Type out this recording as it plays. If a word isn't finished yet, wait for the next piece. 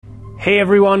Hey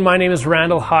everyone, my name is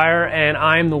Randall Heyer and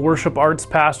I'm the worship arts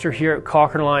pastor here at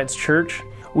Cochrane Alliance Church.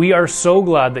 We are so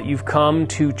glad that you've come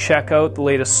to check out the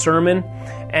latest sermon,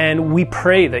 and we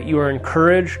pray that you are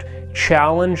encouraged,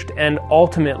 challenged, and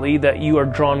ultimately that you are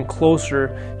drawn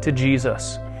closer to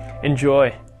Jesus.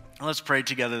 Enjoy. Let's pray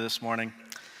together this morning.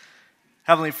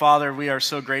 Heavenly Father, we are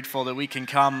so grateful that we can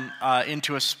come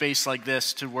into a space like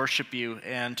this to worship you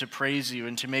and to praise you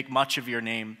and to make much of your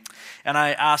name. And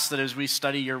I ask that as we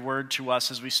study your word to us,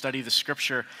 as we study the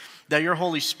scripture, that your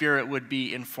Holy Spirit would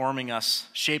be informing us,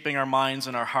 shaping our minds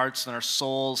and our hearts and our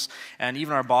souls and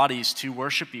even our bodies to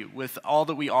worship you with all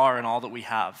that we are and all that we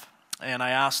have. And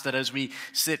I ask that as we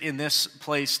sit in this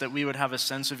place, that we would have a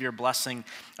sense of your blessing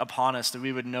upon us, that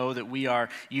we would know that we are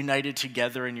united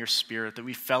together in your spirit, that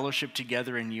we fellowship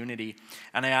together in unity.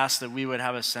 And I ask that we would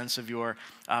have a sense of your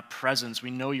presence. We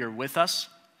know you're with us.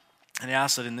 And I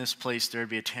ask that in this place there would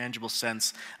be a tangible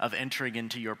sense of entering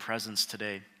into your presence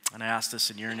today. And I ask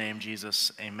this in your name,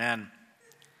 Jesus. Amen.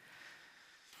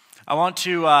 I want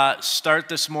to start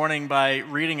this morning by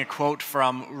reading a quote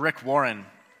from Rick Warren.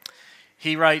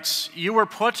 He writes, "You were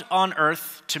put on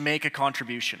earth to make a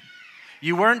contribution.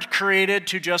 You weren't created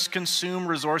to just consume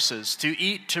resources, to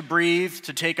eat, to breathe,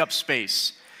 to take up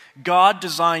space. God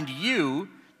designed you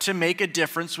to make a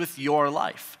difference with your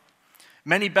life.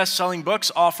 Many best-selling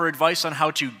books offer advice on how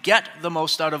to get the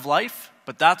most out of life,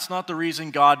 but that's not the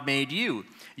reason God made you.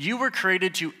 You were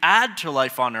created to add to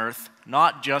life on earth,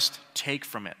 not just take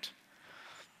from it."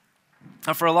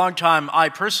 Now, for a long time, I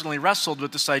personally wrestled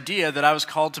with this idea that I was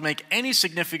called to make any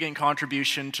significant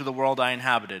contribution to the world I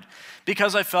inhabited,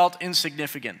 because I felt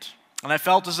insignificant, and I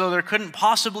felt as though there couldn't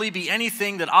possibly be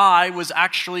anything that I was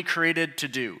actually created to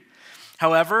do.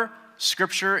 However,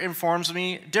 Scripture informs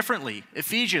me differently.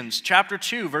 Ephesians chapter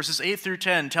 2, verses 8 through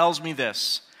 10 tells me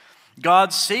this: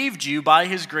 God saved you by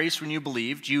his grace when you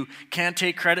believed. You can't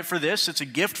take credit for this. It's a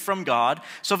gift from God.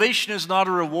 Salvation is not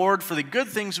a reward for the good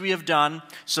things we have done,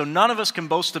 so none of us can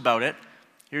boast about it.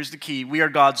 Here's the key. We are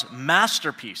God's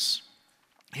masterpiece.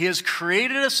 He has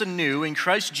created us anew in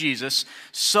Christ Jesus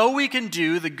so we can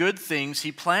do the good things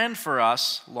he planned for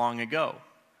us long ago.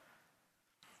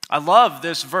 I love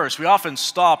this verse. We often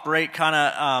stop right kind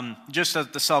of just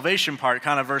at the salvation part,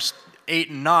 kind of verse 8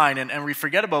 and 9, and we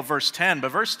forget about verse 10, but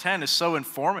verse 10 is so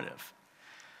informative.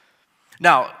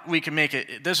 Now,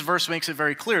 this verse makes it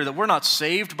very clear that we're not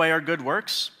saved by our good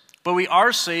works, but we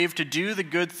are saved to do the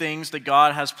good things that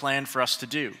God has planned for us to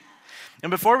do.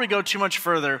 And before we go too much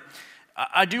further,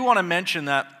 I do want to mention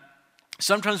that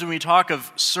sometimes when we talk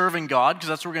of serving God, because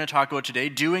that's what we're going to talk about today,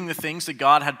 doing the things that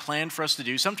God had planned for us to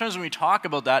do, sometimes when we talk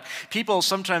about that, people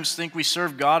sometimes think we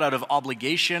serve God out of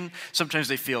obligation. Sometimes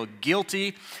they feel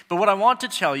guilty. But what I want to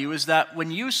tell you is that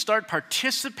when you start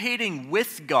participating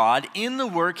with God in the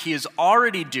work he is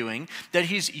already doing, that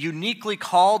he's uniquely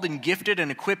called and gifted and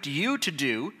equipped you to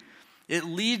do, it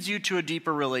leads you to a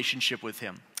deeper relationship with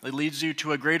him. It leads you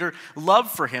to a greater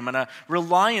love for him and a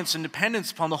reliance and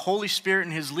dependence upon the Holy Spirit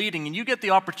and his leading. And you get the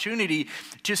opportunity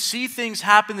to see things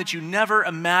happen that you never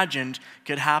imagined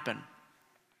could happen.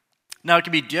 Now, it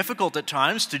can be difficult at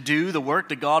times to do the work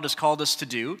that God has called us to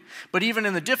do. But even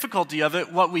in the difficulty of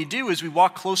it, what we do is we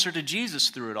walk closer to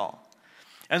Jesus through it all.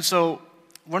 And so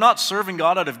we're not serving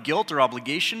God out of guilt or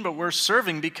obligation, but we're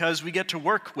serving because we get to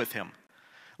work with him.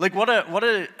 Like, what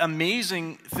an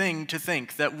amazing thing to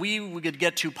think that we would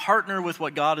get to partner with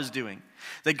what God is doing.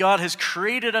 That God has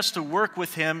created us to work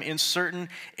with him in certain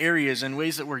areas, in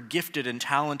ways that we're gifted and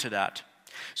talented at.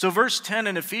 So verse 10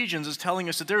 in Ephesians is telling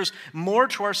us that there's more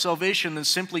to our salvation than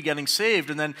simply getting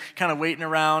saved and then kind of waiting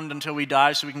around until we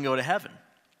die so we can go to heaven.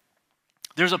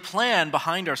 There's a plan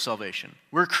behind our salvation.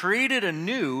 We're created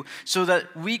anew so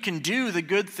that we can do the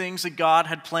good things that God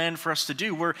had planned for us to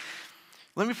do.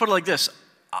 Let me put it like this.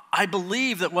 I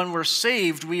believe that when we're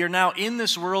saved, we are now in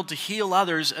this world to heal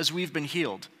others as we've been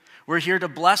healed. We're here to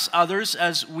bless others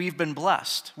as we've been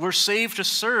blessed. We're saved to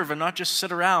serve and not just sit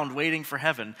around waiting for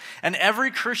heaven. And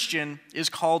every Christian is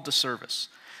called to service.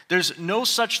 There's no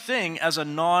such thing as a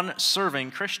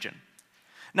non-serving Christian.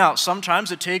 Now,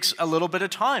 sometimes it takes a little bit of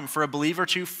time for a believer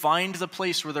to find the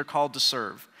place where they're called to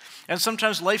serve. And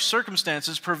sometimes life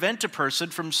circumstances prevent a person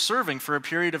from serving for a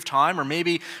period of time, or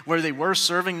maybe where they were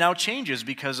serving now changes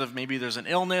because of maybe there's an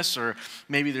illness or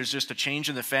maybe there's just a change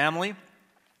in the family.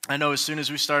 I know as soon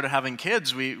as we started having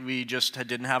kids, we just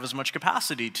didn't have as much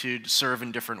capacity to serve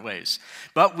in different ways.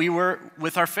 But we were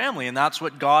with our family, and that's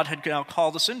what God had now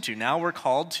called us into. Now we're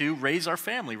called to raise our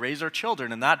family, raise our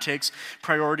children, and that takes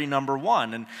priority number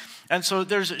one. And so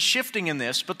there's shifting in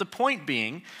this, but the point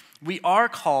being, we are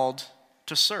called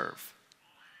to serve.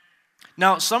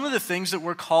 Now, some of the things that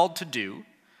we're called to do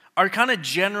are kind of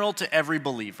general to every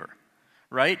believer,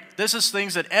 right? This is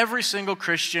things that every single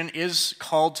Christian is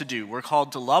called to do. We're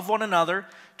called to love one another,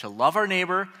 to love our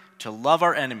neighbor, to love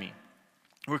our enemy.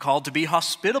 We're called to be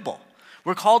hospitable.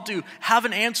 We're called to have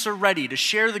an answer ready, to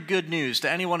share the good news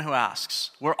to anyone who asks.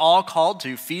 We're all called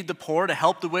to feed the poor, to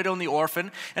help the widow and the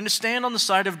orphan, and to stand on the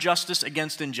side of justice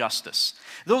against injustice.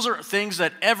 Those are things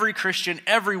that every Christian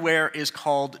everywhere is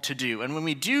called to do. And when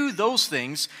we do those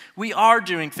things, we are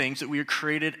doing things that we are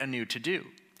created anew to do.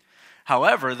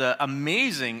 However, the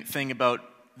amazing thing about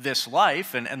this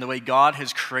life and the way God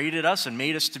has created us and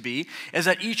made us to be is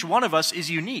that each one of us is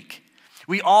unique.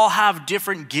 We all have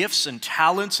different gifts and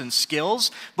talents and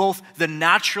skills, both the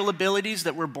natural abilities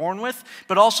that we're born with,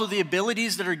 but also the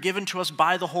abilities that are given to us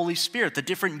by the Holy Spirit, the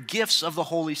different gifts of the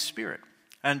Holy Spirit.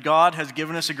 And God has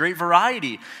given us a great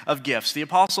variety of gifts. The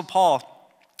Apostle Paul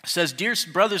says, "Dear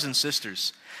brothers and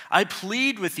sisters, I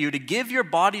plead with you to give your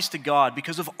bodies to God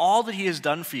because of all that he has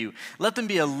done for you. Let them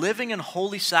be a living and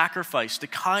holy sacrifice, the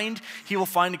kind he will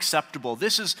find acceptable.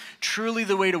 This is truly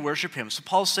the way to worship him." So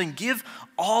Paul's saying, give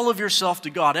all of yourself to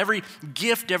God. Every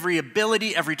gift, every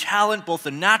ability, every talent, both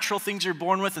the natural things you're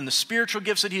born with and the spiritual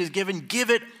gifts that he has given, give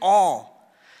it all.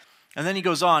 And then he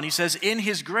goes on, he says, in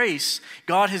his grace,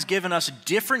 God has given us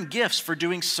different gifts for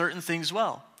doing certain things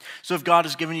well. So if God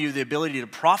has given you the ability to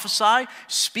prophesy,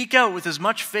 speak out with as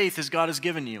much faith as God has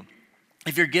given you.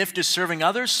 If your gift is serving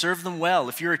others, serve them well.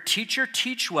 If you're a teacher,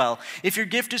 teach well. If your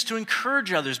gift is to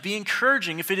encourage others, be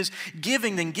encouraging. If it is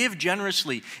giving, then give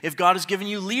generously. If God has given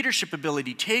you leadership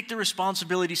ability, take the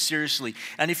responsibility seriously.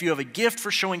 And if you have a gift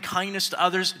for showing kindness to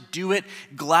others, do it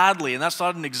gladly. And that's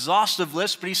not an exhaustive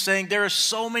list, but he's saying there are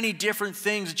so many different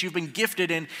things that you've been gifted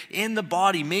in the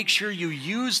body. Make sure you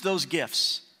use those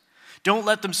gifts. Don't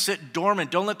let them sit dormant.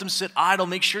 Don't let them sit idle.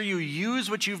 Make sure you use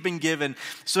what you've been given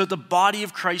so that the body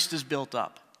of Christ is built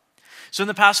up. So in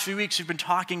the past few weeks, we've been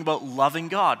talking about loving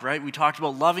God, right? We talked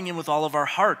about loving him with all of our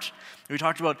heart. We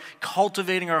talked about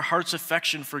cultivating our heart's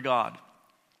affection for God.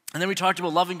 And then we talked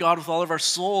about loving God with all of our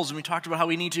souls, and we talked about how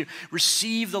we need to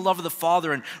receive the love of the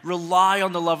Father and rely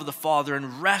on the love of the Father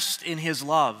and rest in his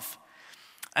love.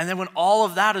 And then when all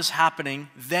of that is happening,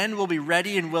 then we'll be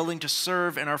ready and willing to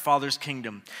serve in our Father's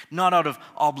kingdom. Not out of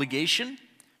obligation,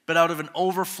 but out of an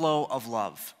overflow of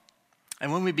love.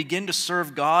 And when we begin to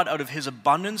serve God out of his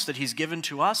abundance that he's given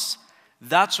to us,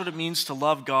 that's what it means to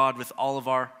love God with all of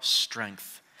our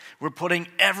strength. We're putting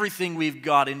everything we've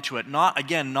got into it.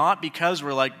 Not because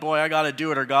we're like, boy, I got to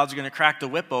do it or God's going to crack the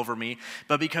whip over me,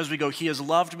 but because we go, he has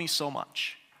loved me so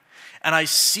much. And I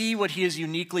see what he has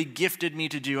uniquely gifted me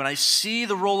to do. And I see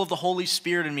the role of the Holy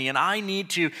Spirit in me. And I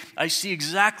see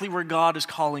exactly where God is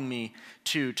calling me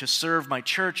to serve my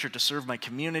church or to serve my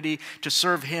community, to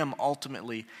serve him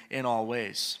ultimately in all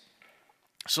ways.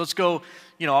 So let's go,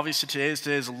 obviously today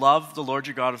is love the Lord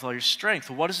your God with all your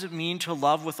strength. What does it mean to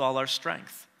love with all our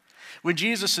strength? When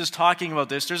Jesus is talking about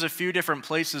this, there's a few different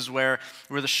places where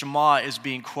the Shema is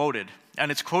being quoted.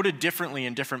 And it's quoted differently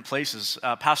in different places.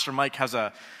 Pastor Mike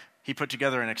he put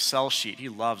together an Excel sheet. He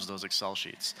loves those Excel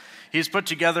sheets. He's put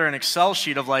together an Excel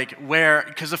sheet of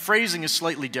because the phrasing is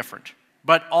slightly different,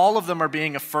 but all of them are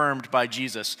being affirmed by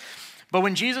Jesus. But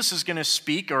when Jesus is going to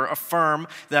speak or affirm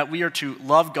that we are to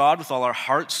love God with all our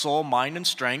heart, soul, mind, and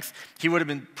strength, he would have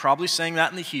been probably saying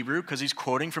that in the Hebrew because he's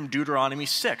quoting from Deuteronomy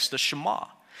 6, the Shema.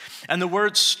 And the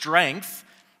word strength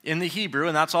in the Hebrew,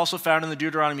 and that's also found in the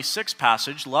Deuteronomy 6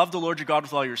 passage, love the Lord your God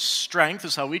with all your strength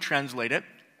is how we translate it.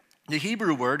 The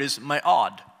Hebrew word is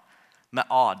ma'od.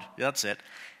 Ma'od, that's it.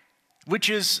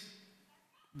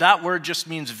 That word just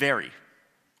means very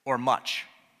or much,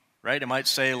 right? It might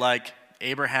say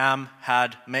Abraham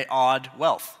had ma'od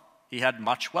wealth. He had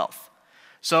much wealth.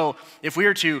 So if we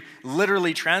were to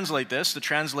literally translate this, the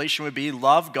translation would be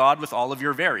love God with all of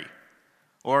your very,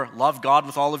 or love God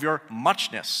with all of your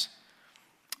muchness.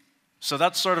 So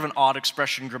that's sort of an odd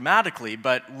expression grammatically,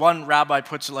 but one rabbi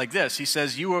puts it like this. He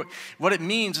says, what it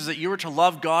means is that you were to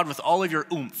love God with all of your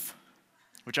oomph,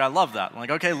 which I love that. I'm like,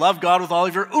 okay, love God with all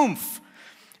of your oomph.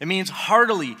 It means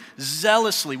heartily,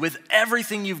 zealously, with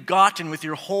everything you've got and with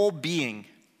your whole being.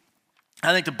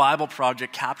 I think the Bible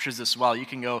Project captures this well. You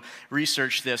can go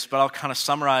research this, but I'll kind of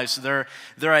summarize their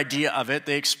idea of it.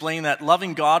 They explain that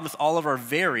loving God with all of our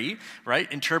very,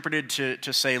 right, interpreted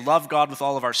to say love God with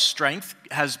all of our strength,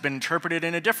 has been interpreted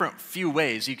in a different few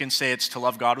ways. You can say it's to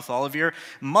love God with all of your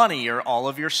money or all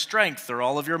of your strength or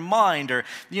all of your mind, or,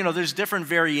 there's different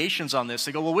variations on this.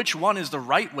 They go, well, which one is the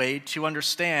right way to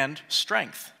understand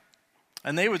strength?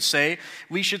 And they would say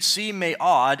we should see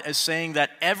ma'od as saying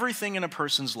that everything in a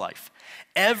person's life,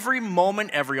 Every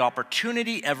moment, every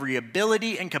opportunity, every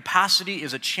ability and capacity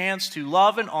is a chance to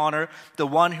love and honor the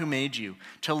one who made you,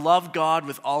 to love God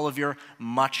with all of your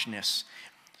muchness.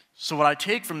 So what I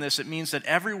take from this, it means that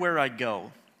everywhere I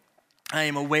go, I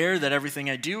am aware that everything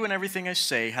I do and everything I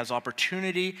say has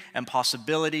opportunity and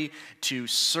possibility to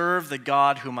serve the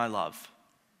God whom I love.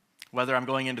 Whether I'm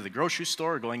going into the grocery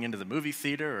store or going into the movie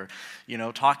theater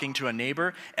or, talking to a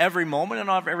neighbor, every moment and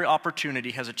every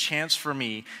opportunity has a chance for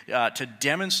me to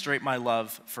demonstrate my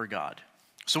love for God.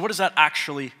 So what does that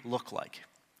actually look like?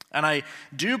 And I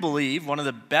do believe one of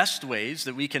the best ways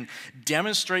that we can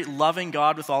demonstrate loving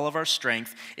God with all of our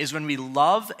strength is when we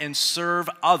love and serve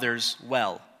others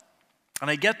well. And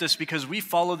I get this because we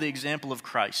follow the example of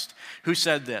Christ, who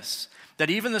said this, that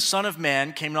even the Son of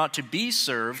Man came not to be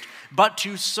served, but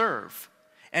to serve,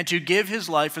 and to give his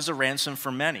life as a ransom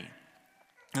for many.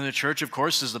 And the church, of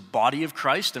course, is the body of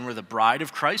Christ, and we're the bride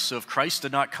of Christ. So if Christ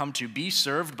did not come to be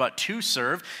served, but to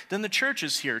serve, then the church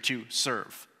is here to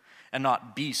serve and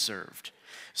not be served.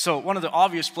 So one of the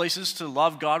obvious places to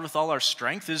love God with all our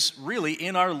strength is really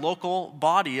in our local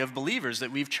body of believers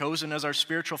that we've chosen as our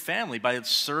spiritual family by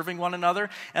serving one another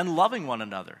and loving one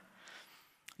another.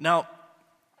 Now,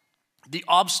 the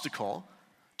obstacle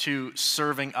to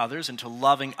serving others and to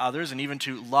loving others and even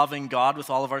to loving God with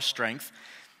all of our strength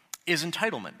is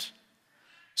entitlement.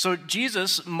 So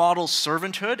Jesus models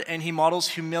servanthood and he models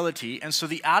humility, and so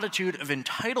the attitude of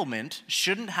entitlement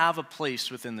shouldn't have a place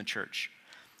within the church.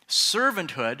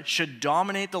 Servanthood should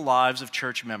dominate the lives of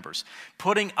church members.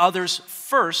 Putting others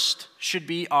first should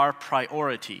be our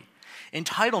priority.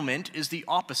 Entitlement is the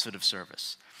opposite of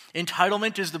service.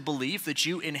 Entitlement is the belief that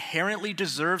you inherently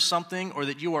deserve something or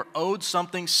that you are owed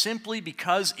something simply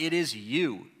because it is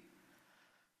you.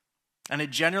 And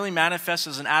it generally manifests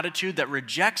as an attitude that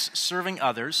rejects serving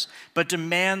others, but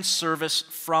demands service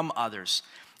from others.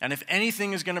 And if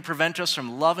anything is going to prevent us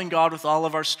from loving God with all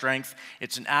of our strength,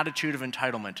 it's an attitude of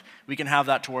entitlement. We can have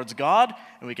that towards God,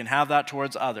 and we can have that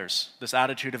towards others, this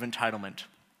attitude of entitlement.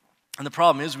 And the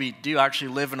problem is we do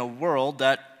actually live in a world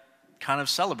that kind of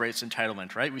celebrates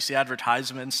entitlement, right? We see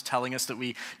advertisements telling us that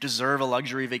we deserve a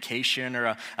luxury vacation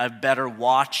or a better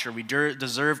watch, or we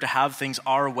deserve to have things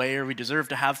our way, or we deserve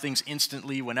to have things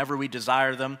instantly whenever we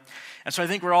desire them. And so I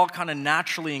think we're all kind of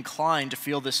naturally inclined to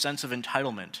feel this sense of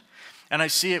entitlement. And I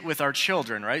see it with our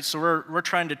children, right? So we're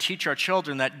trying to teach our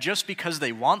children that just because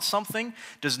they want something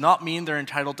does not mean they're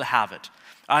entitled to have it.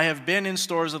 I have been in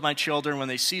stores with my children when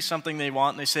they see something they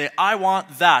want and they say, "I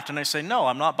want that." And I say, "No,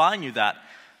 I'm not buying you that."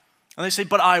 And they say,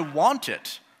 "But I want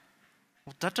it."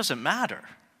 Well, that doesn't matter.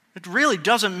 It really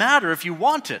doesn't matter if you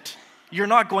want it. You're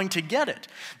not going to get it.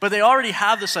 But they already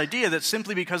have this idea that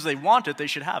simply because they want it, they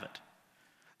should have it.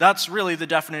 That's really the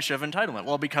definition of entitlement.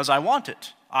 Well, because I want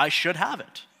it, I should have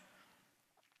it.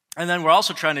 And then we're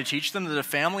also trying to teach them that a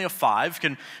family of 5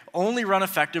 can only run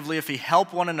effectively if we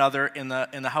help one another in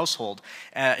the household,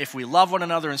 if we love one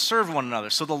another and serve one another.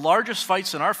 So the largest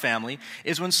fights in our family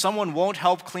is when someone won't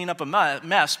help clean up a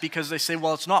mess because they say,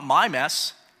 "Well, it's not my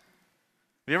mess."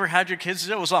 Have you ever had your kids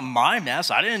say, "Well, it's not my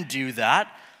mess. I didn't do that."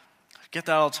 I get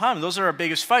that all the time. Those are our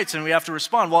biggest fights, and we have to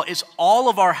respond, well, it's all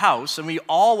of our house, and we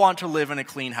all want to live in a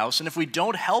clean house, and if we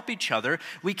don't help each other,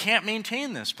 we can't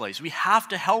maintain this place. We have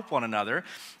to help one another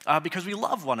because we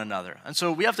love one another. And so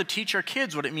we have to teach our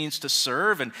kids what it means to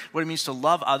serve and what it means to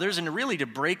love others, and really to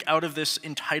break out of this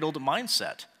entitled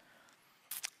mindset.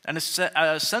 And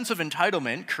a sense of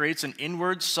entitlement creates an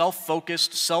inward,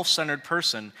 self-focused, self-centered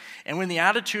person. And when the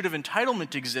attitude of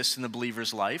entitlement exists in the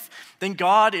believer's life, then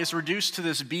God is reduced to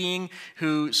this being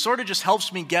who sort of just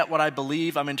helps me get what I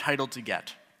believe I'm entitled to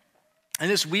get.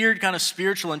 And this weird kind of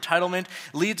spiritual entitlement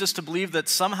leads us to believe that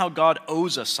somehow God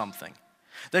owes us something,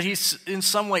 that he's in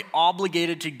some way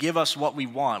obligated to give us what we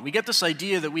want. We get this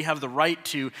idea that we have the right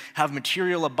to have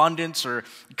material abundance or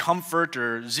comfort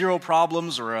or zero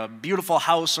problems or a beautiful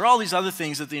house or all these other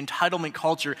things that the entitlement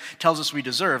culture tells us we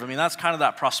deserve. I mean, that's kind of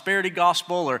that prosperity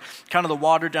gospel, or kind of the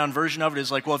watered down version of it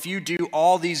is like, well, if you do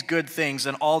all these good things,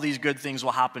 then all these good things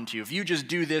will happen to you. If you just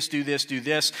do this, do this, do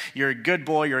this, you're a good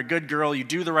boy, you're a good girl, you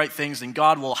do the right things, then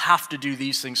God will have to do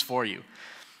these things for you.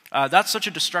 That's such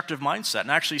a destructive mindset,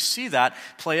 and I actually see that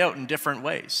play out in different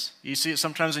ways. You see it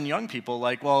sometimes in young people,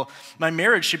 like, well, my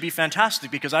marriage should be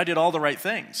fantastic because I did all the right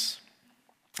things.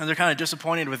 And they're kind of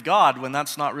disappointed with God when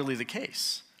that's not really the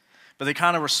case. But they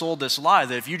kind of were sold this lie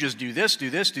that if you just do this, do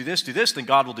this, do this, do this, then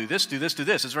God will do this, do this, do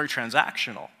this. It's very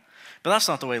transactional. But that's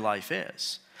not the way life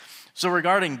is. So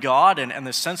regarding God and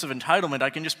this sense of entitlement, I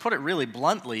can just put it really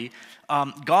bluntly.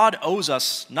 God owes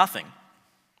us nothing.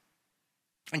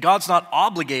 And God's not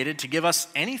obligated to give us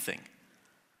anything.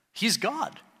 He's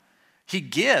God. He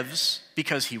gives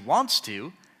because he wants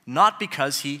to, not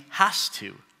because he has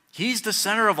to. He's the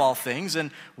center of all things,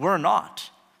 and we're not.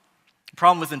 The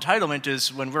problem with entitlement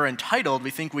is when we're entitled, we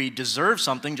think we deserve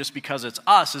something just because it's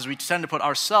us, as we tend to put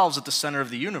ourselves at the center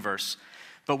of the universe.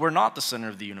 But we're not the center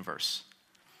of the universe.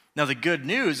 Now, the good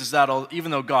news is that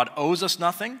even though God owes us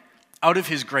nothing, out of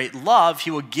his great love,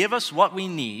 he will give us what we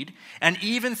need and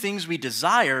even things we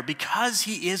desire because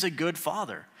he is a good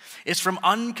father. It's from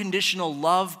unconditional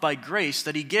love by grace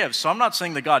that he gives. So I'm not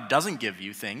saying that God doesn't give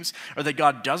you things or that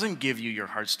God doesn't give you your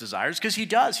heart's desires, because he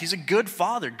does. He's a good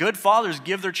father. Good fathers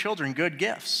give their children good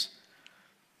gifts.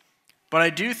 But I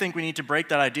do think we need to break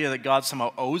that idea that God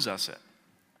somehow owes us it.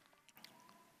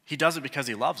 He does it because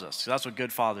he loves us. So that's what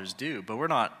good fathers do, but we're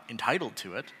not entitled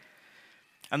to it.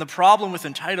 And the problem with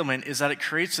entitlement is that it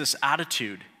creates this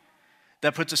attitude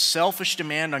that puts a selfish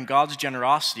demand on God's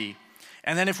generosity.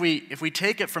 And then if we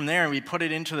take it from there and we put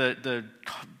it into the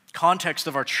context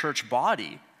of our church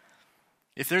body,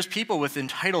 if there's people with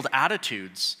entitled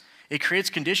attitudes, it creates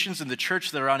conditions in the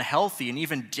church that are unhealthy and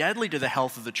even deadly to the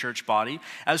health of the church body,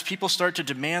 as people start to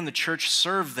demand the church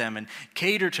serve them and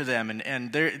cater to them.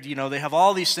 And they have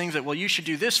all these things that, well, you should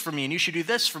do this for me, and you should do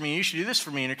this for me, and you should do this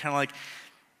for me. And you're kind of like,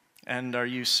 and are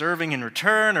you serving in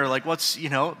return? Or like,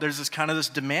 there's this kind of this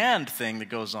demand thing that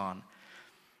goes on.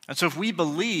 And so if we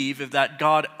believe that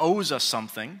God owes us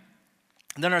something,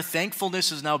 then our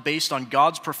thankfulness is now based on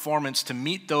God's performance to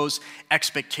meet those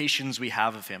expectations we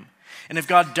have of him. And if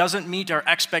God doesn't meet our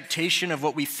expectation of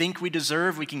what we think we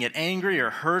deserve, we can get angry or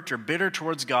hurt or bitter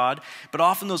towards God. But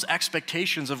often those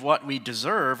expectations of what we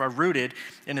deserve are rooted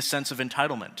in a sense of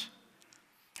entitlement.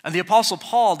 And the Apostle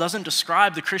Paul doesn't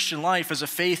describe the Christian life as a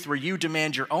faith where you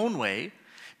demand your own way,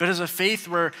 but as a faith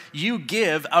where you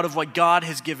give out of what God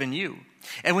has given you.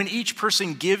 And when each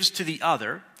person gives to the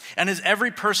other, and as every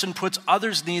person puts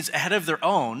others' needs ahead of their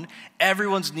own,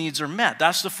 everyone's needs are met.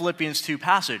 That's the Philippians 2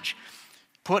 passage.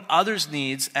 Put others'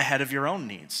 needs ahead of your own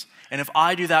needs. And if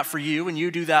I do that for you and you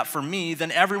do that for me,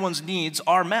 then everyone's needs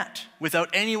are met without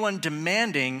anyone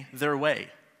demanding their way.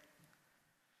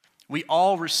 We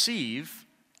all receive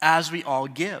as we all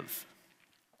give.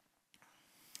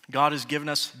 God has given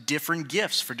us different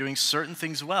gifts for doing certain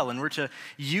things well, and we're to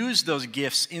use those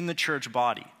gifts in the church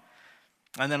body,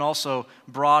 and then also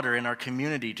broader in our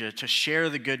community to share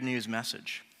the good news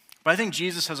message. But I think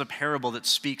Jesus has a parable that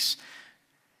speaks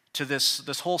to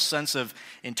this whole sense of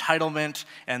entitlement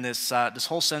and this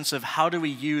whole sense of how do we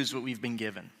use what we've been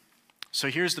given. So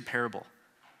here's the parable.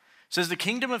 It says, the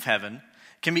kingdom of heaven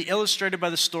can be illustrated by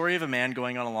the story of a man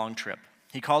going on a long trip.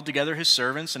 He called together his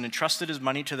servants and entrusted his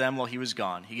money to them while he was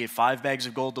gone. He gave 5 bags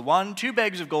of gold to one, 2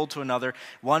 bags of gold to another,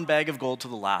 1 bag of gold to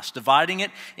the last. Dividing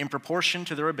it in proportion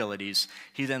to their abilities,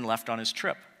 he then left on his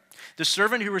trip. The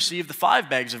servant who received the 5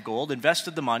 bags of gold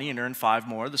invested the money and earned 5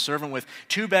 more. The servant with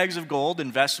 2 bags of gold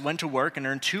went to work and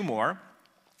earned 2 more.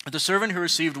 The servant who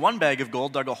received 1 bag of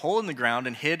gold dug a hole in the ground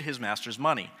and hid his master's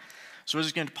money. So we're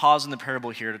just going to pause in the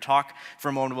parable here to talk for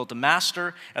a moment about the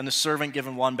master and the servant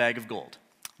given 1 bag of gold.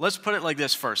 Let's put it like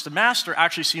this first. The master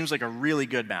actually seems like a really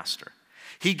good master.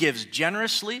 He gives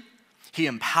generously. He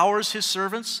empowers his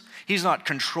servants. He's not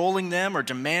controlling them or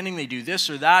demanding they do this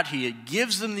or that. He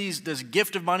gives them this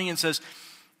gift of money and says,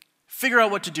 figure out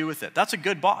what to do with it. That's a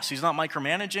good boss. He's not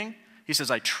micromanaging. He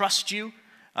says, I trust you.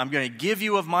 I'm going to give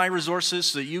you of my resources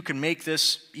so that you can make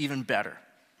this even better.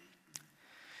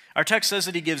 Our text says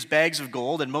that he gives bags of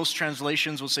gold, and most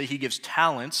translations will say he gives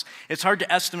talents. It's hard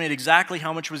to estimate exactly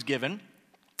how much was given.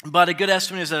 But a good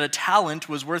estimate is that a talent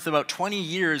was worth about 20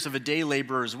 years of a day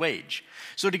laborer's wage.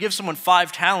 So to give someone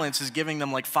 5 talents is giving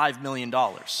them like $5 million.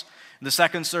 The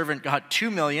second servant got 2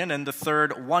 million and the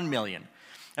third 1 million.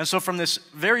 And so from this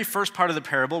very first part of the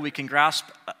parable, we can grasp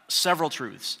several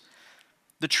truths.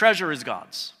 The treasure is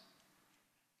God's.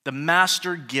 The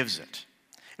master gives it.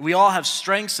 We all have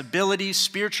strengths, abilities,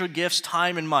 spiritual gifts,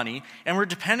 time, and money, and we're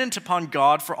dependent upon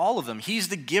God for all of them. He's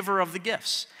the giver of the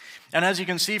gifts. And as you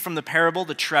can see from the parable,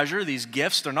 the treasure, these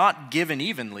gifts, they're not given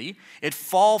evenly. It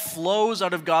flows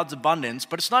out of God's abundance,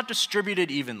 but it's not distributed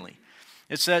evenly.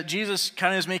 It's that Jesus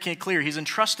kind of is making it clear. He's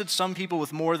entrusted some people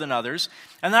with more than others,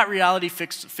 and that reality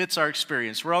fits our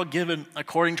experience. We're all given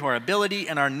according to our ability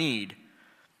and our need.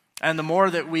 And the more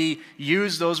that we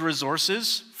use those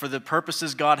resources for the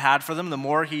purposes God had for them, the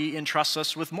more he entrusts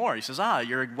us with more. He says,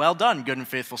 you're well done, good and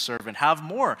faithful servant. Have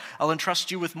more. I'll entrust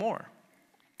you with more.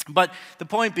 But the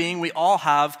point being, we all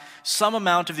have some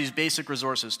amount of these basic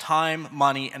resources, time,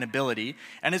 money, and ability,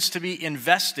 and it's to be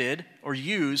invested or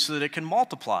used so that it can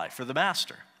multiply for the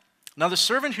master. Now, the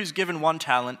servant who's given 1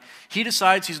 talent, he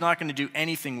decides he's not going to do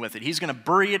anything with it. He's going to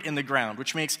bury it in the ground,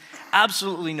 which makes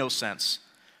absolutely no sense.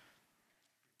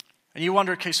 And you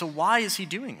wonder, okay, so why is he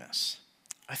doing this?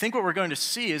 I think what we're going to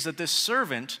see is that this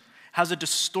servant has a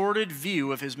distorted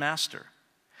view of his master.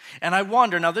 And I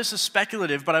wonder, now this is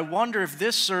speculative, but I wonder if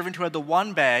this servant who had the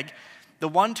one bag, the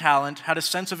one talent, had a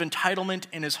sense of entitlement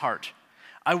in his heart.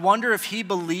 I wonder if he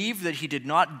believed that he did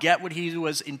not get what he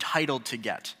was entitled to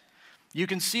get. You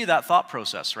can see that thought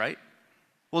process, right?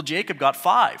 Well, Jacob got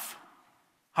 5.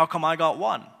 How come I got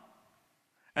 1?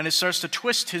 And it starts to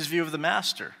twist his view of the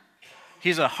master.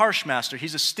 He's a harsh master.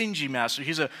 He's a stingy master.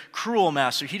 He's a cruel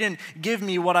master. He didn't give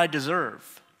me what I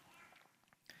deserve.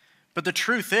 But the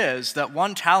truth is that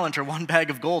 1 talent or 1 bag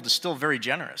of gold is still very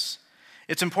generous.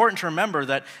 It's important to remember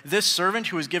that this servant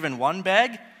who was given 1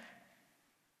 bag,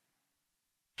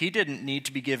 he didn't need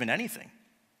to be given anything.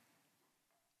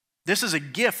 This is a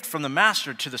gift from the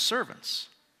master to the servants.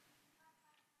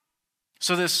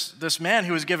 So this man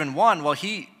who was given 1, well,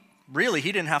 he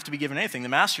didn't have to be given anything. The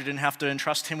master didn't have to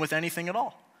entrust him with anything at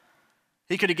all.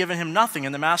 He could have given him nothing,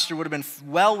 and the master would have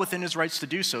been well within his rights to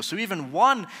do so. So even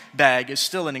 1 bag is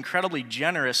still an incredibly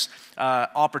generous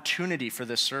opportunity for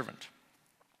this servant.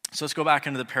 So let's go back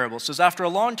into the parable. It says, after a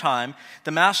long time,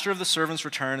 the master of the servants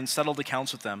returned and settled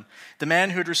accounts with them. The man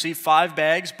who had received 5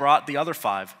 bags brought the other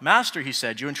 5. Master, he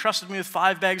said, you entrusted me with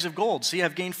 5 bags of gold. See,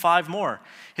 I've gained 5 more.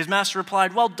 His master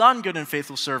replied, well done, good and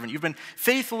faithful servant. You've been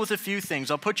faithful with a few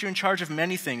things. I'll put you in charge of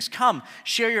many things. Come,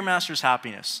 share your master's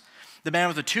happiness. The man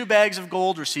with the 2 bags of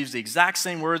gold receives the exact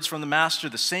same words from the master,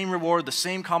 the same reward, the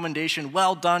same commendation.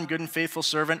 Well done, good and faithful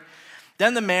servant.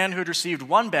 Then the man who had received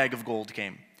 1 bag of gold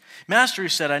came. Master, he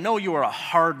said, I know you are a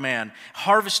hard man,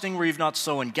 harvesting where you've not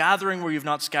sown, gathering where you've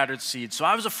not scattered seed. So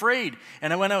I was afraid,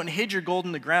 and I went out and hid your gold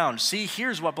in the ground. See,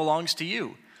 here's what belongs to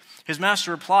you. His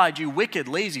master replied, you wicked,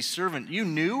 lazy servant, you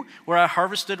knew where I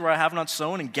harvested where I have not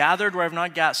sown, and gathered where I have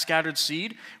not scattered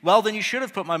seed? Well, then you should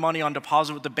have put my money on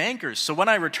deposit with the bankers. So when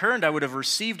I returned, I would have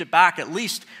received it back, at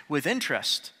least with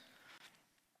interest.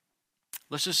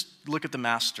 Let's just look at the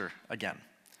master again.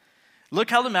 Look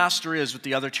how the master is with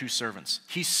the other 2 servants.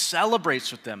 He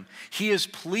celebrates with them. He is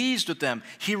pleased with them.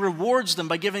 He rewards them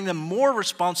by giving them more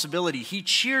responsibility. He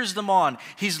cheers them on.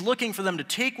 He's looking for them to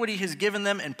take what he has given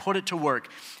them and put it to work.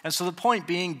 And so the point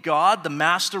being, God, the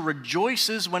master,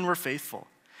 rejoices when we're faithful.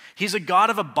 He's a God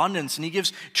of abundance, and he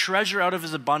gives treasure out of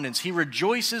his abundance. He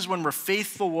rejoices when we're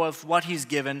faithful with what he's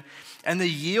given, and the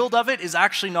yield of it is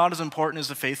actually not as important as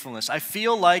the faithfulness. I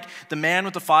feel like the man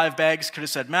with the 5 bags could have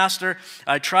said, Master,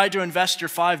 I tried to invest your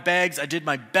 5 bags. I did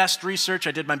my best research.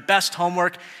 I did my best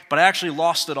homework, but I actually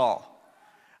lost it all.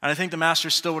 And I think the master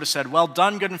still would have said, well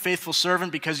done, good and faithful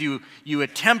servant, because you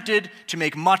attempted to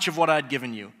make much of what I'd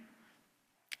given you.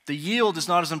 The yield is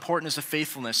not as important as the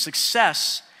faithfulness.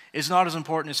 Success is not as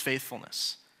important as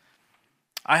faithfulness.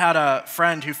 I had a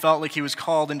friend who felt like he was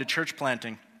called into church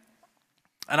planting.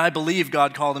 And I believe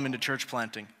God called him into church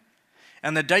planting.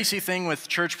 And the dicey thing with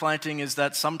church planting is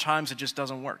that sometimes it just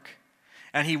doesn't work.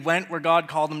 And he went where God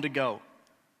called him to go.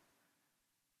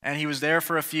 And he was there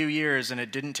for a few years and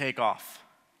it didn't take off.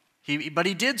 But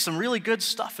he did some really good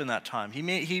stuff in that time. He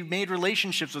made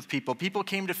relationships with people. People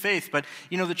came to faith, but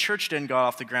the church didn't go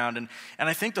off the ground. And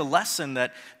I think the lesson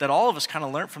that all of us kind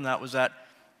of learned from that was that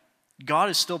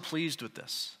God is still pleased with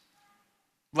this.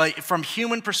 Like from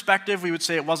human perspective, we would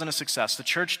say it wasn't a success. The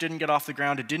church didn't get off the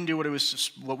ground. It didn't do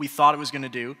what we thought it was going to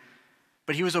do.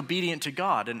 But he was obedient to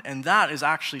God, and that is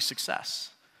actually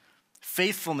success.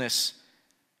 Faithfulness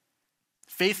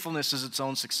is its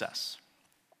own success.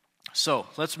 So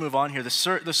let's move on here. The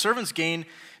servants gain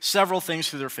several things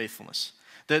through their faithfulness.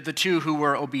 The 2 who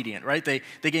were obedient, right? They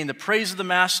gain the praise of the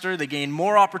master. They gain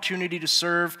more opportunity to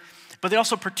serve. But they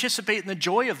also participate in the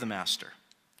joy of the master,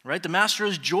 right? The master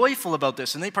is joyful about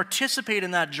this, and they participate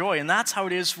in that joy. And that's how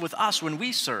it is with us when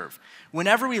we serve.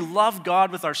 Whenever we love God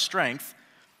with our strength,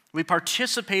 we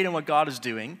participate in what God is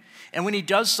doing. And when he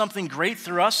does something great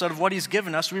through us out of what he's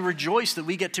given us, we rejoice that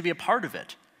we get to be a part of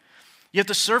it. Yet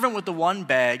the servant with the 1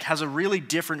 bag has a really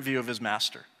different view of his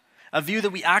master, a view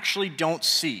that we actually don't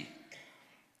see.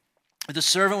 The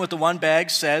servant with the 1 bag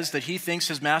says that he thinks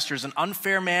his master is an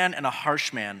unfair man and a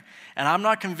harsh man, and I'm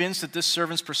not convinced that this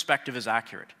servant's perspective is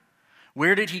accurate.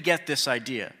 Where did he get this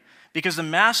idea? Because the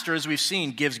master, as we've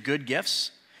seen, gives good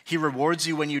gifts. He rewards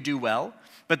you when you do well.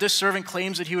 But this servant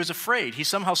claims that he was afraid. He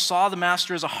somehow saw the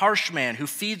master as a harsh man who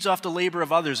feeds off the labor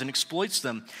of others and exploits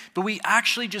them. But we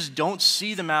actually just don't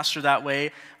see the master that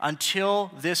way until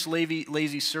this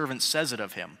lazy servant says it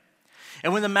of him.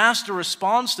 And when the master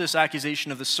responds to this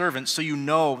accusation of the servant, so you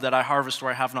know that I harvest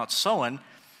where I have not sown,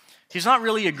 he's not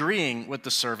really agreeing with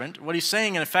the servant. What he's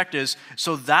saying in effect is,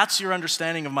 so that's your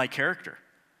understanding of my character.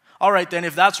 All right, then,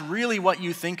 if that's really what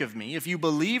you think of me, if you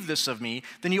believe this of me,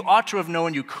 then you ought to have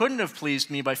known you couldn't have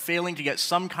pleased me by failing to get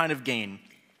some kind of gain.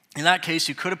 In that case,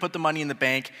 you could have put the money in the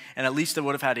bank, and at least it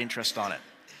would have had interest on it.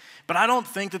 But I don't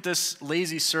think that this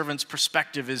lazy servant's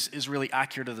perspective is really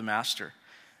accurate of the master.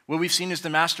 What we've seen is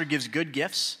the master gives good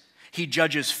gifts, he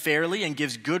judges fairly and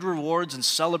gives good rewards and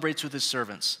celebrates with his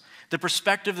servants. The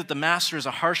perspective that the master is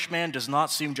a harsh man does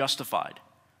not seem justified.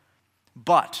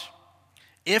 But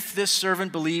if this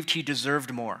servant believed he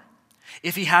deserved more,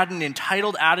 if he had an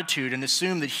entitled attitude and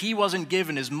assumed that he wasn't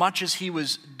given as much as he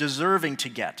was deserving to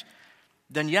get,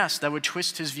 then yes, that would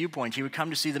twist his viewpoint. He would come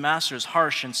to see the master as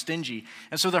harsh and stingy.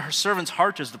 And so the servant's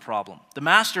heart is the problem. The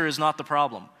master is not the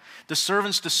problem. The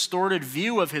servant's distorted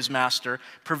view of his master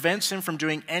prevents him from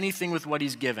doing anything with what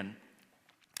he's given.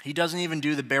 He doesn't even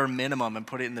do the bare minimum and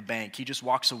put it in the bank. He just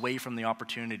walks away from the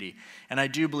opportunity. And I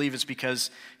do believe it's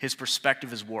because his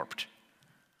perspective is warped.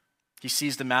 He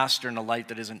sees the master in a light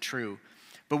that isn't true.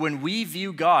 But when we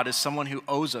view God as someone who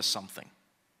owes us something,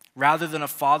 rather than a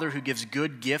father who gives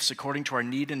good gifts according to our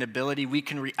need and ability, we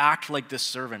can react like this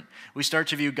servant. We start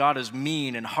to view God as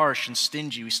mean and harsh and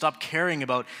stingy. We stop caring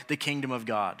about the kingdom of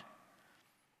God.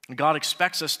 And God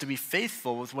expects us to be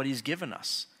faithful with what he's given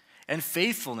us. And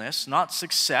faithfulness, not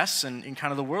success in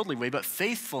kind of the worldly way, but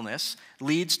faithfulness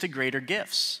leads to greater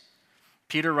gifts.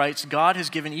 Peter writes, God has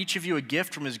given each of you a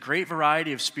gift from his great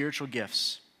variety of spiritual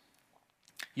gifts.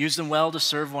 Use them well to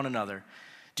serve one another.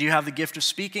 Do you have the gift of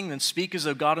speaking? Then speak as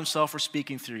though God himself were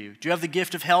speaking through you. Do you have the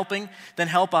gift of helping? Then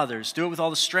help others. Do it with all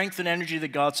the strength and energy that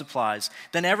God supplies.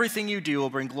 Then everything you do will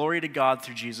bring glory to God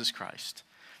through Jesus Christ.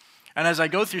 And as I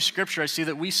go through Scripture, I see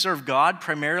that we serve God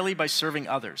primarily by serving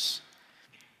others.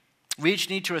 We each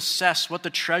need to assess what the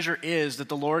treasure is that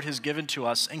the Lord has given to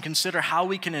us and consider how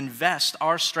we can invest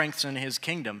our strengths in his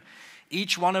kingdom.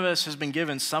 Each one of us has been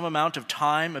given some amount of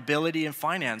time, ability, and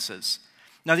finances.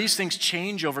 Now, these things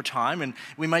change over time, and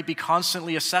we might be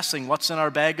constantly assessing what's in our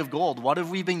bag of gold. What have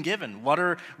we been given? What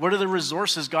are the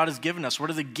resources God has given us? What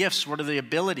are the gifts? What are the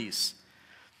abilities?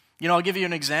 You know, I'll give you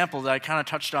an example that I kind of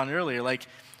touched on earlier. Like,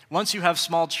 once you have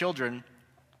small children,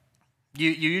 you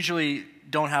usually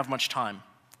don't have much time.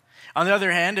 On the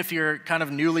other hand, if you're kind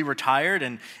of newly retired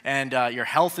and your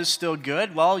health is still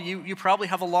good, well, you probably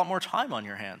have a lot more time on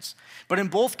your hands. But in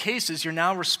both cases, you're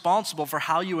now responsible for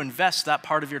how you invest that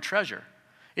part of your treasure.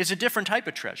 It's a different type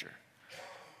of treasure,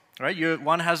 right?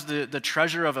 One has the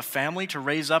treasure of a family to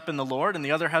raise up in the Lord, and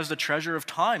the other has the treasure of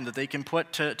time that they can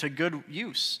put to good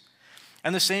use.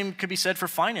 And the same could be said for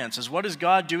finances. What is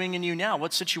God doing in you now?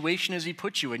 What situation has he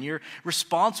put you in? You're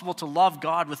responsible to love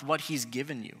God with what he's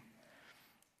given you.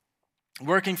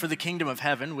 Working for the kingdom of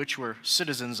heaven, which we're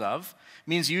citizens of,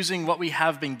 means using what we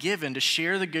have been given to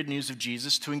share the good news of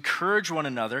Jesus, to encourage one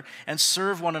another and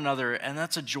serve one another, and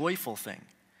that's a joyful thing.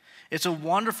 It's a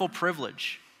wonderful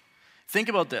privilege. Think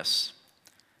about this.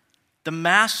 The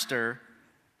master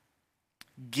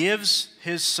gives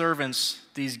his servants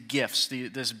these gifts,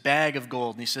 this bag of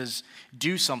gold, and he says,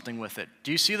 do something with it.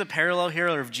 Do you see the parallel here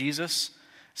of Jesus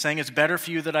saying it's better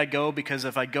for you that I go, because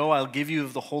if I go, I'll give you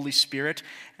of the Holy Spirit,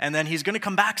 and then he's going to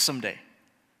come back someday.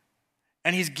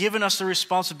 And he's given us the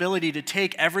responsibility to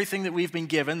take everything that we've been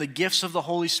given, the gifts of the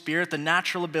Holy Spirit, the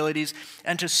natural abilities,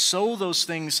 and to sow those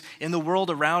things in the world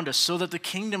around us so that the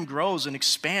kingdom grows and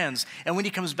expands. And when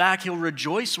he comes back, he'll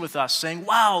rejoice with us, saying,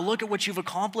 wow, look at what you've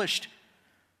accomplished.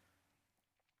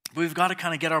 But we've got to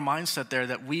kind of get our mindset there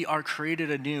that we are created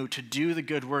anew to do the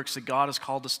good works that God has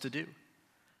called us to do.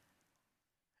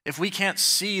 If we can't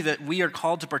see that we are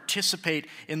called to participate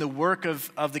in the work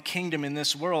of the kingdom in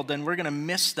this world, then we're going to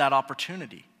miss that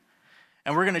opportunity.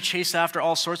 And we're going to chase after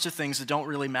all sorts of things that don't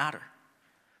really matter,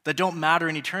 that don't matter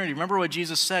in eternity. Remember what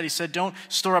Jesus said? He said, don't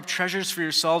store up treasures for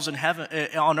yourselves in heaven,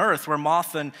 on earth, where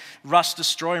moth and rust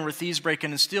destroy and where thieves break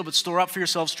in and steal, but store up for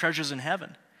yourselves treasures in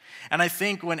heaven. And I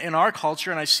think when in our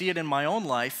culture, and I see it in my own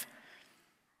life,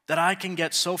 that I can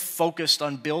get so focused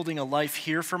on building a life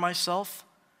here for myself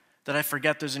that I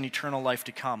forget there's an eternal life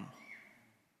to come.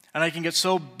 And I can get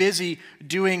so busy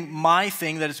doing my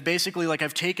thing that it's basically like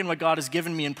I've taken what God has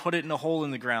given me and put it in a hole in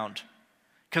the ground.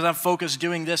 Because I'm focused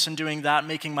doing this and doing that,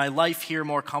 making my life here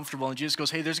more comfortable. And Jesus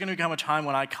goes, hey, there's going to come a time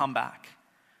when I come back.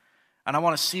 And I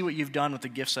want to see what you've done with the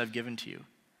gifts I've given to you.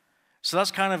 So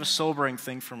that's kind of a sobering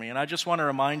thing for me. And I just want to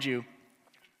remind you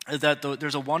that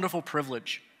there's a wonderful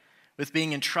privilege with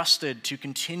being entrusted to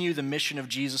continue the mission of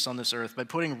Jesus on this earth by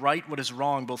putting right what is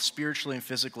wrong, both spiritually and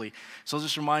physically. So I'll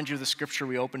just remind you of the scripture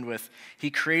we opened with.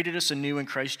 He created us anew in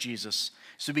Christ Jesus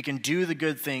so we can do the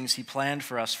good things he planned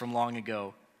for us from long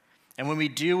ago. And when we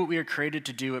do what we are created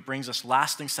to do, it brings us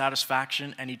lasting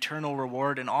satisfaction and eternal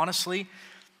reward. And honestly,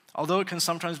 Although it can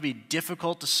sometimes be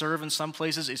difficult to serve in some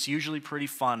places, it's usually pretty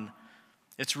fun.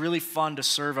 It's really fun to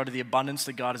serve out of the abundance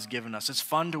that God has given us. It's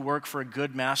fun to work for a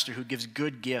good master who gives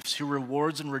good gifts, who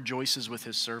rewards and rejoices with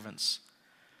his servants.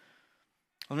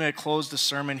 I'm going to close the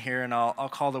sermon here, and I'll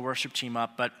call the worship team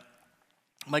up, but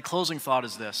my closing thought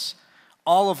is this.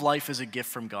 All of life is a gift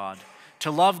from God.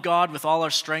 To love God with all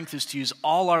our strength is to use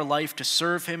all our life to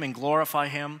serve him and glorify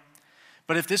him.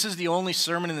 But if this is the only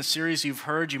sermon in the series you've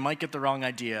heard, you might get the wrong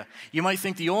idea. You might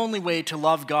think the only way to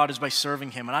love God is by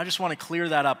serving him, and I just want to clear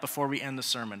that up before we end the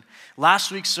sermon. Last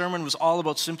week's sermon was all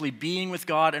about simply being with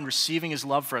God and receiving his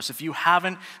love for us. If you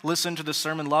haven't listened to the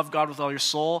sermon, Love God with All Your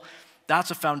Soul,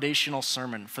 that's a foundational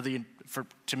sermon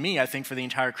to me, I think, for the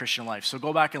entire Christian life. So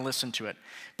go back and listen to it.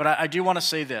 But I do want to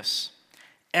say this.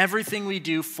 Everything we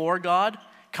do for God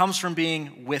comes from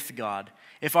being with God.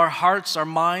 If our hearts, our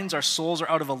minds, our souls are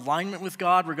out of alignment with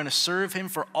God, we're going to serve him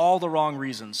for all the wrong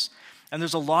reasons. And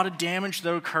there's a lot of damage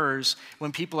that occurs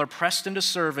when people are pressed into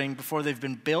serving before they've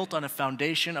been built on a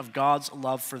foundation of God's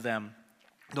love for them.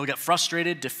 They'll get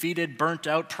frustrated, defeated, burnt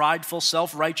out, prideful,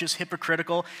 self-righteous,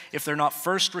 hypocritical if they're not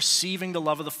first receiving the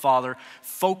love of the Father,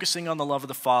 focusing on the love of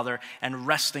the Father, and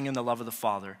resting in the love of the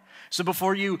Father. So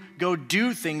before you go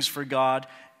do things for God,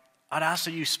 I'd ask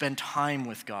that you spend time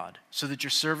with God so that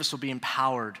your service will be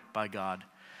empowered by God.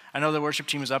 I know the worship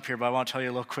team is up here, but I want to tell you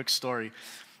a little quick story.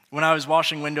 When I was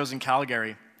washing windows in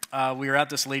Calgary, we were at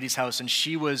this lady's house, and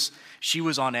she was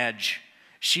on edge.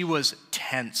 She was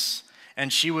tense,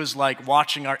 and she was like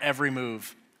watching our every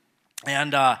move.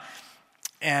 And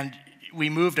we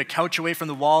moved a couch away from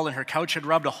the wall, and her couch had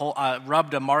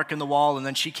rubbed a mark in the wall, and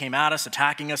then she came at us,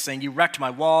 attacking us, saying, "You wrecked my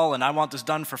wall, and I want this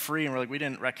done for free." And we're like, "We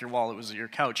didn't wreck your wall, it was your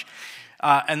couch."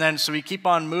 And then, so we keep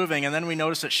on moving, and then we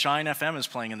notice that Shine FM is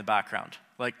playing in the background.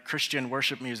 Like, Christian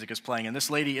worship music is playing, and this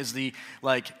lady is the,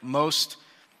 most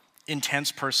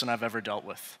intense person I've ever dealt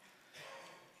with.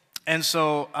 And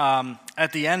so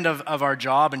at the end of our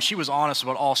job, and she was honest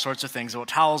about all sorts of things, about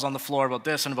towels on the floor, about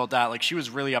this and about that. Like, she was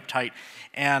really uptight.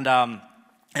 And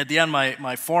at the end,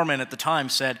 my foreman at the time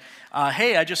said,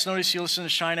 "Hey, I just noticed you listen to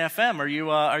Shine FM. Are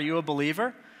you a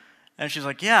believer?" And she's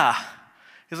like, "Yeah."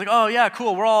 He's like, "Oh, yeah,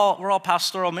 cool. We're all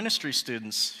pastoral ministry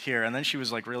students here." And then she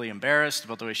was like really embarrassed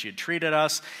about the way she had treated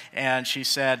us. And she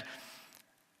said,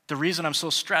 "The reason I'm so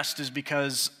stressed is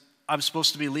because I'm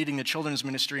supposed to be leading the children's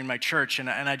ministry in my church, and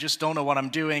I just don't know what I'm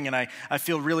doing, and I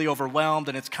feel really overwhelmed,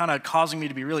 and it's kind of causing me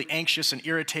to be really anxious and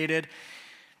irritated."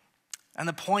 And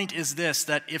the point is this,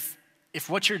 that if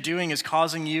what you're doing is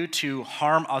causing you to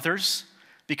harm others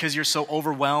because you're so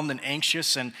overwhelmed and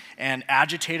anxious and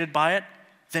agitated by it,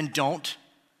 then don't.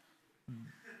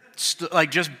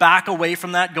 Just back away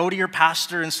from that. Go to your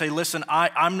pastor and say, "Listen,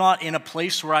 I'm not in a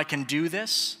place where I can do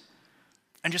this,"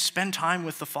 and just spend time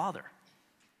with the Father.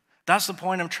 That's the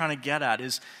point I'm trying to get at,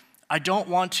 is I don't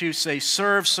want to say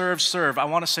serve, serve, serve. I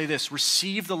want to say this: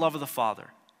 receive the love of the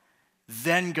Father,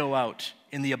 then go out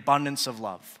in the abundance of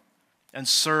love and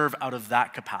serve out of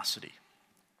that capacity.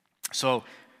 So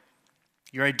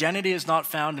your identity is not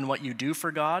found in what you do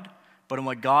for God, but in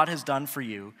what God has done for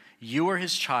you. You are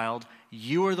his child.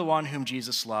 You are the one whom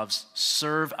Jesus loves.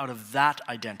 Serve out of that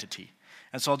identity.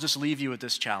 And so I'll just leave you with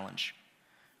this challenge.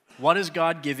 What has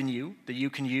God given you that you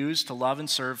can use to love and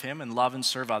serve him and love and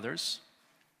serve others?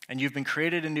 And you've been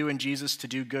created anew in Jesus to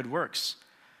do good works.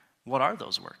 What are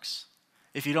those works?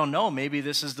 If you don't know, maybe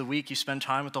this is the week you spend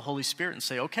time with the Holy Spirit and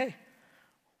say, "Okay,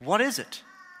 what is it?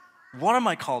 What am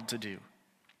I called to do?"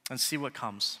 And see what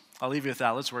comes. I'll leave you with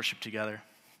that. Let's worship together.